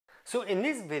So in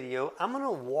this video, I'm going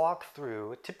to walk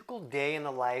through a typical day in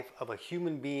the life of a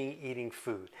human being eating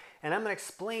food. And I'm going to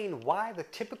explain why the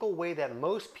typical way that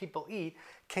most people eat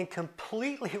can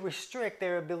completely restrict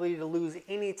their ability to lose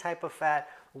any type of fat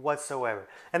whatsoever.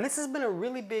 And this has been a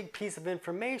really big piece of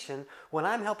information when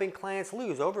I'm helping clients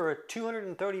lose over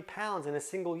 230 pounds in a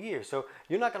single year. So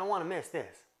you're not going to want to miss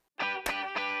this.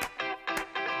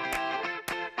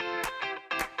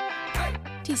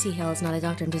 TC Hale is not a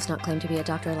doctor and does not claim to be a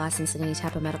doctor or licensed in any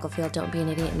type of medical field. Don't be an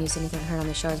idiot and use anything heard on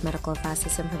the show as medical advice.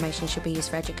 This information should be used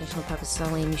for educational purposes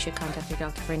only, and you should contact your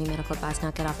doctor for any medical advice.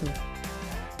 Now get off me.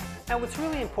 Now what's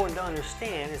really important to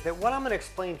understand is that what I'm going to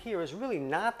explain here is really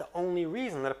not the only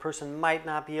reason that a person might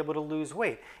not be able to lose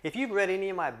weight. If you've read any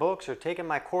of my books or taken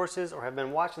my courses or have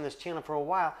been watching this channel for a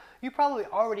while, you probably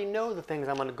already know the things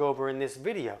I'm going to go over in this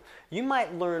video. You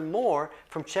might learn more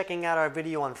from checking out our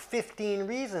video on 15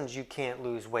 reasons you can't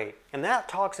lose weight. And that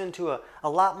talks into a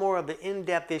lot more of the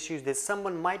in-depth issues that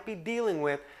someone might be dealing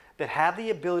with that have the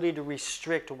ability to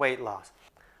restrict weight loss.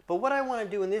 But what I want to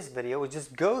do in this video is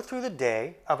just go through the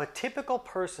day of a typical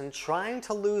person trying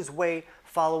to lose weight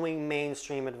following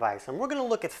mainstream advice. And we're going to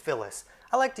look at Phyllis.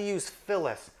 I like to use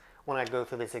Phyllis when I go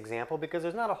through this example because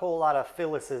there's not a whole lot of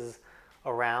Phyllises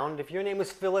around. If your name is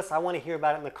Phyllis, I want to hear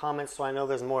about it in the comments so I know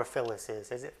there's more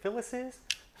Phyllises. Is it Phyllises?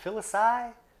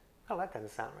 Phyllis-I? Oh, that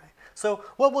doesn't sound right. So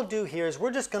what we'll do here is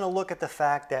we're just going to look at the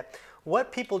fact that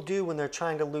what people do when they're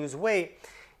trying to lose weight,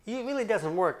 it really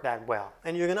doesn't work that well,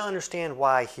 and you're going to understand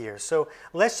why here. So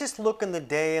let's just look in the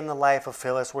day in the life of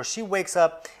Phyllis where she wakes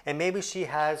up and maybe she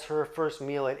has her first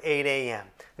meal at 8 a.m.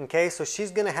 Okay, so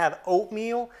she's going to have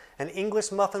oatmeal, an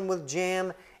English muffin with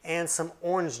jam, and some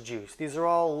orange juice. These are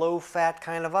all low-fat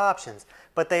kind of options,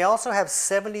 but they also have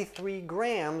 73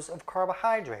 grams of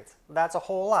carbohydrates. That's a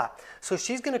whole lot. So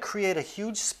she's going to create a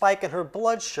huge spike in her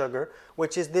blood sugar,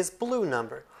 which is this blue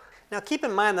number. Now keep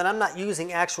in mind that I'm not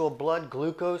using actual blood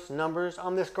glucose numbers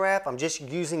on this graph. I'm just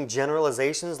using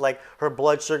generalizations like her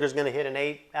blood sugar is going to hit an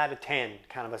 8 out of 10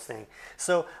 kind of a thing.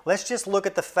 So let's just look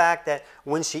at the fact that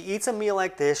when she eats a meal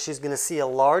like this, she's going to see a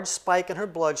large spike in her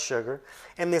blood sugar,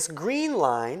 and this green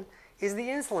line is the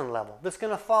insulin level that's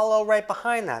going to follow right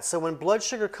behind that. So when blood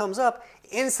sugar comes up,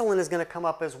 insulin is going to come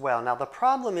up as well. Now the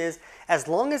problem is, as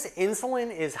long as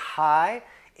insulin is high,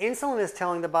 insulin is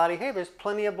telling the body, hey, there's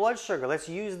plenty of blood sugar. Let's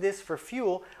use this for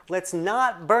fuel. Let's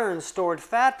not burn stored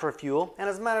fat for fuel. And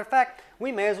as a matter of fact,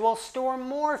 we may as well store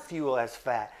more fuel as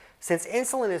fat. Since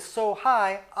insulin is so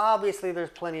high, obviously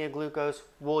there's plenty of glucose.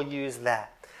 We'll use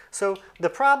that. So the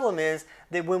problem is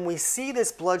that when we see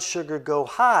this blood sugar go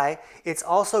high, it's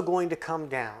also going to come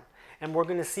down. And we're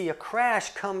going to see a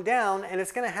crash come down, and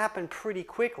it's going to happen pretty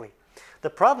quickly. The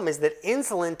problem is that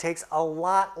insulin takes a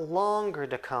lot longer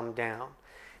to come down.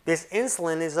 This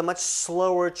insulin is a much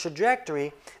slower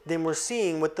trajectory than we're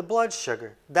seeing with the blood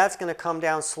sugar. That's going to come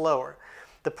down slower.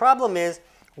 The problem is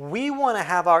we want to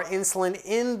have our insulin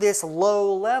in this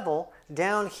low level.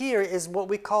 Down here is what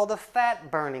we call the fat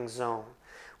burning zone.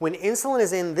 When insulin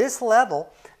is in this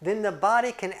level, then the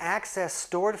body can access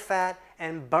stored fat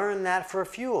and burn that for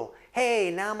fuel. Hey,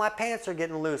 now my pants are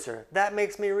getting looser. That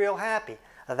makes me real happy.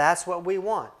 That's what we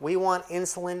want. We want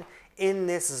insulin in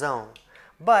this zone.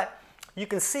 But you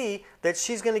can see that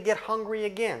she's going to get hungry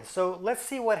again. So let's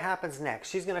see what happens next.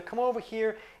 She's going to come over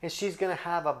here and she's going to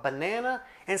have a banana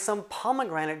and some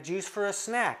pomegranate juice for a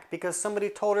snack because somebody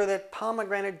told her that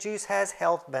pomegranate juice has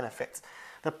health benefits.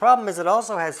 The problem is it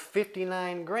also has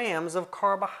 59 grams of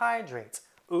carbohydrates.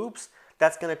 Oops,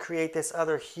 that's going to create this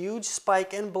other huge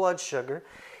spike in blood sugar.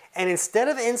 And instead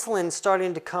of insulin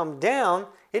starting to come down,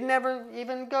 it never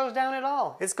even goes down at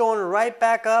all. It's going right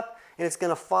back up, and it's going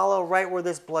to follow right where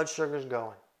this blood sugar is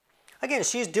going. Again,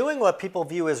 she's doing what people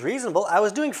view as reasonable. I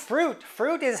was doing fruit.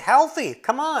 Fruit is healthy.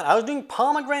 Come on. I was doing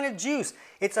pomegranate juice.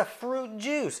 It's a fruit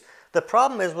juice. The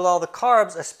problem is with all the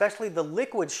carbs, especially the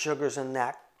liquid sugars in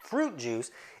that fruit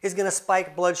juice, is going to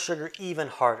spike blood sugar even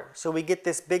harder. So we get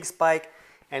this big spike,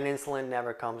 and insulin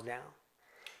never comes down.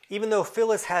 Even though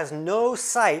Phyllis has no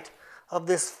sight of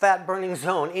this fat burning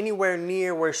zone anywhere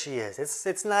near where she is.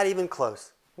 It's not even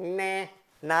close. Nah,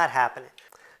 not happening.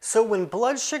 So when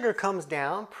blood sugar comes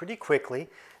down pretty quickly,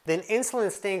 then insulin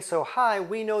is staying so high,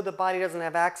 we know the body doesn't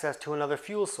have access to another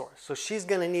fuel source. So she's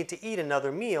going to need to eat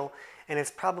another meal, and it's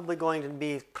probably going to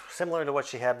be similar to what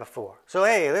she had before. So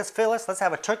hey, Phyllis, let's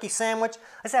have a turkey sandwich.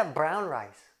 Let's have brown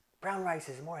rice. Brown rice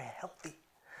is more healthy.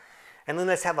 And then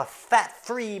let's have a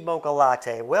fat-free mocha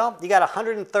latte. Well, you got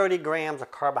 130 grams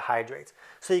of carbohydrates.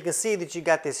 So you can see that you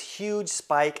got this huge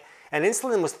spike, and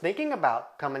insulin was thinking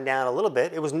about coming down a little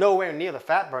bit. It was nowhere near the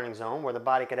fat burning zone where the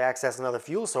body could access another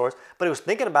fuel source, but it was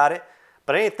thinking about it,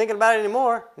 but I ain't thinking about it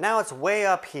anymore. Now it's way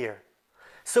up here.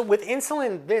 So with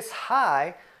insulin this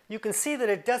high, you can see that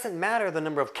it doesn't matter the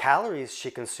number of calories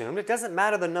she consumed. It doesn't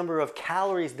matter the number of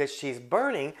calories that she's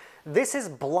burning. This is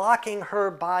blocking her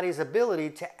body's ability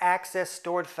to access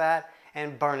stored fat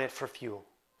and burn it for fuel.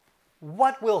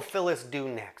 What will Phyllis do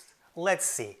next? Let's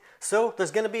see. So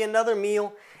there's going to be another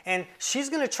meal, and she's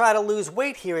going to try to lose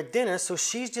weight here at dinner, so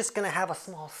she's just going to have a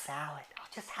small salad.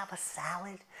 I'll just have a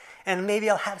salad, and maybe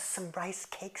I'll have some rice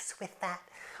cakes with that.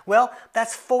 Well,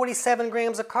 that's 47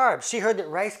 grams of carbs. She heard that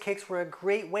rice cakes were a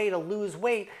great way to lose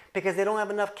weight because they don't have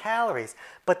enough calories,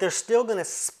 but they're still going to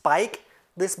spike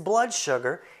this blood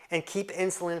sugar and keep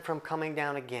insulin from coming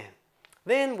down again.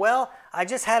 Then, well, I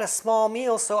just had a small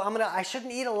meal, so I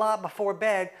shouldn't eat a lot before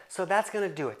bed, so that's going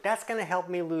to do it. That's going to help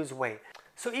me lose weight.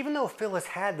 So even though Phyllis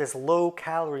had this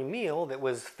low-calorie meal that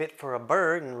was fit for a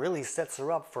bird and really sets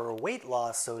her up for a weight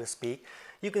loss, so to speak,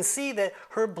 you can see that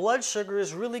her blood sugar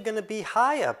is really going to be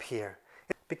high up here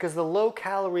because the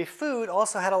low-calorie food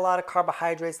also had a lot of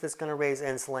carbohydrates that's going to raise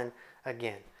insulin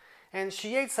again. And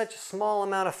she ate such a small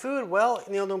amount of food, well,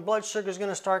 the blood sugar is going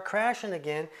to start crashing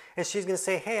again, and she's going to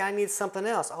say, hey, I need something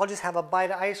else. I'll just have a bite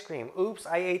of ice cream. Oops,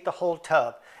 I ate the whole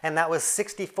tub, and that was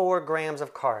 64 grams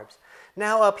of carbs.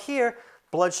 Now up here,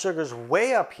 blood sugar's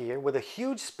way up here with a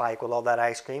huge spike with all that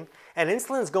ice cream, and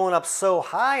insulin's going up so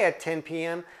high at 10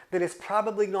 p.m. that it's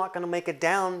probably not going to make it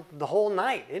down the whole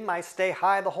night. It might stay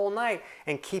high the whole night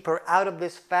and keep her out of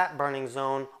this fat burning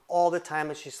zone all the time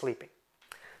that she's sleeping.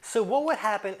 So what would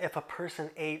happen if a person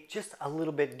ate just a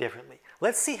little bit differently?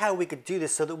 Let's see how we could do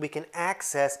this so that we can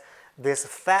access this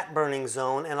fat burning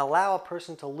zone and allow a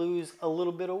person to lose a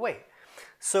little bit of weight.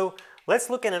 So let's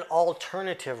look at an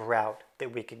alternative route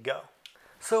that we could go.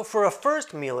 So for a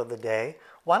first meal of the day,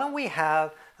 why don't we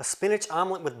have a spinach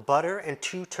omelet with butter and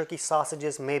 2 turkey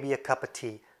sausages, maybe a cup of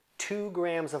tea. 2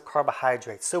 grams of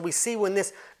carbohydrates. So we see when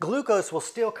this glucose will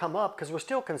still come up because we're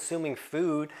still consuming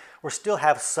food, we still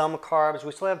have some carbs,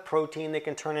 we still have protein that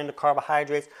can turn into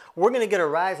carbohydrates. We're going to get a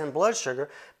rise in blood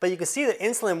sugar, but you can see that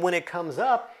insulin, when it comes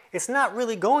up, it's not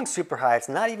really going super high. It's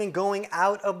not even going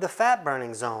out of the fat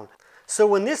burning zone. So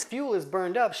when this fuel is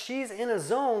burned up, she's in a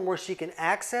zone where she can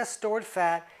access stored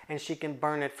fat and she can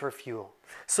burn it for fuel.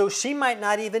 So she might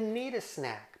not even need a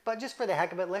snack. But just for the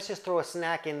heck of it, let's just throw a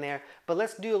snack in there. But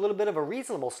let's do a little bit of a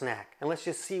reasonable snack. And let's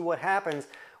just see what happens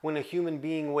when a human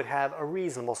being would have a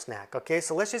reasonable snack. Okay,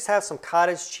 so let's just have some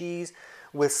cottage cheese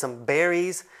with some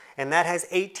berries. And that has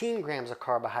 18 grams of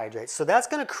carbohydrates. So that's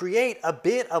going to create a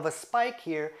bit of a spike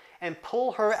here and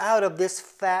pull her out of this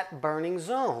fat burning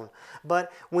zone.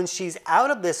 But when she's out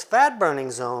of this fat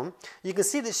burning zone, you can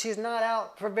see that she's not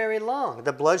out for very long.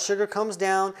 The blood sugar comes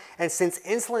down, and since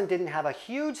insulin didn't have a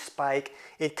huge spike,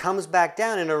 it comes back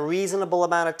down in a reasonable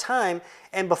amount of time,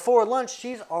 and before lunch,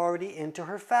 she's already into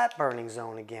her fat burning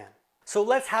zone again. So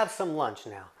let's have some lunch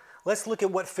now. Let's look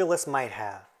at what Phyllis might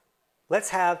have.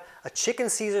 Let's have a chicken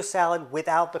Caesar salad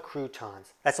without the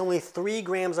croutons. That's only 3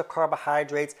 grams of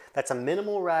carbohydrates. That's a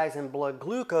minimal rise in blood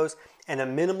glucose and a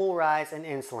minimal rise in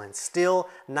insulin. Still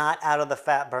not out of the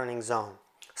fat burning zone.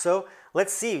 So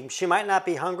let's see, she might not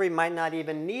be hungry, might not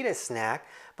even need a snack,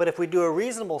 but if we do a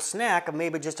reasonable snack of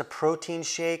maybe just a protein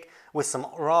shake with some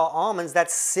raw almonds,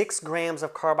 that's 6 grams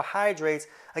of carbohydrates.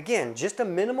 Again, just a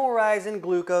minimal rise in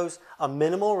glucose, a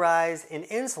minimal rise in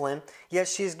insulin, yet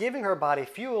she's giving her body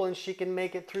fuel and she can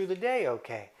make it through the day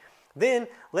okay. Then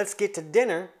let's get to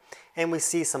dinner and we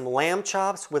see some lamb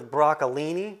chops with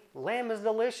broccolini. Lamb is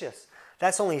delicious.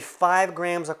 That's only 5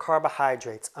 grams of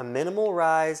carbohydrates, a minimal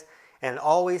rise, and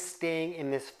always staying in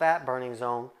this fat burning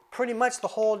zone pretty much the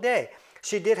whole day.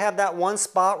 She did have that one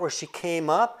spot where she came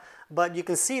up, but you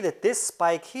can see that this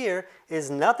spike here is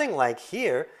nothing like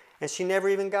here, and she never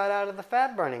even got out of the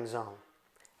fat burning zone.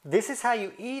 This is how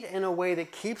you eat in a way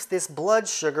that keeps this blood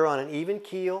sugar on an even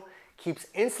keel, keeps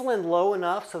insulin low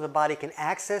enough so the body can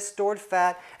access stored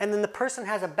fat, and then the person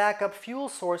has a backup fuel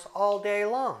source all day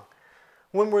long.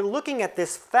 When we're looking at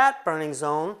this fat burning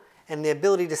zone and the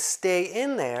ability to stay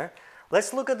in there,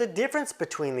 let's look at the difference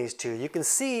between these two. You can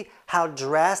see how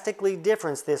drastically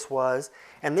different this was,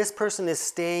 and this person is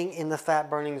staying in the fat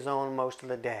burning zone most of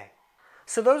the day.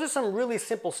 So those are some really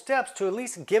simple steps to at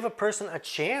least give a person a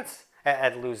chance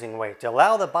at losing weight, to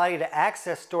allow the body to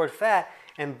access stored fat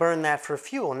and burn that for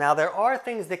fuel. Now there are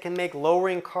things that can make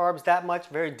lowering carbs that much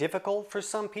very difficult for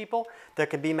some people. There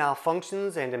could be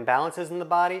malfunctions and imbalances in the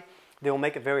body. They will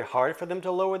make it very hard for them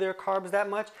to lower their carbs that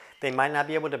much. They might not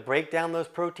be able to break down those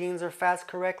proteins or fats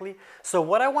correctly. So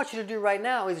what I want you to do right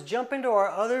now is jump into our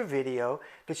other video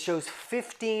that shows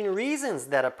 15 reasons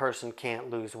that a person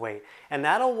can't lose weight. And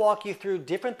that'll walk you through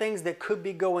different things that could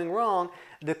be going wrong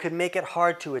that could make it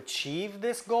hard to achieve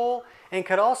this goal and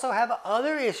could also have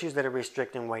other issues that are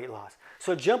restricting weight loss.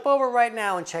 So jump over right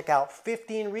now and check out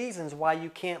 15 reasons why you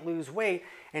can't lose weight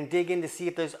and dig in to see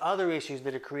if there's other issues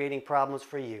that are creating problems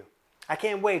for you. I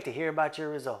can't wait to hear about your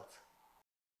results.